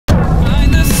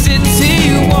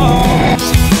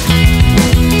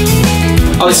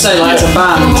would say, like, as a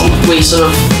band, we sort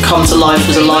of come to life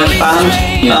as a live band.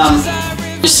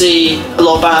 You see a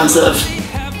lot of bands that have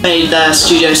made their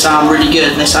studio sound really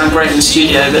good and they sound great in the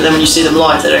studio, but then when you see them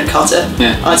live, they don't cut it.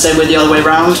 I'd say we're the other way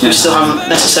around. We still haven't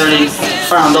necessarily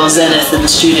found our zenith in the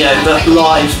studio, but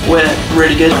live, we're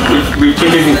really good. We've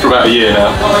been gigging for about a year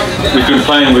now. We've been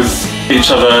playing with each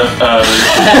other, as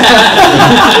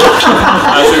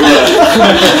it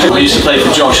were. We used to play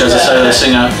for Josh as a solo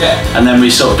singer, and then we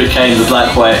sort of became the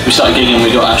BlackWhite. We started gigging,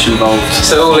 we got Ash involved.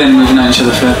 So all in, we've known each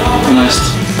other for almost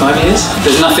 5 years.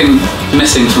 There's nothing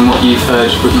missing from what you've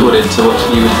heard recorded to what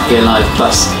you would hear live,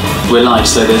 plus we're live,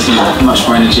 so there's much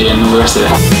more energy and all the rest of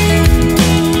it.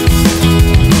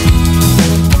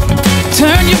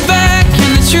 Turn your back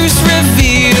and the truth's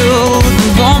revealed.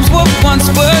 The warmth what once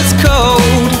was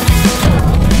cold.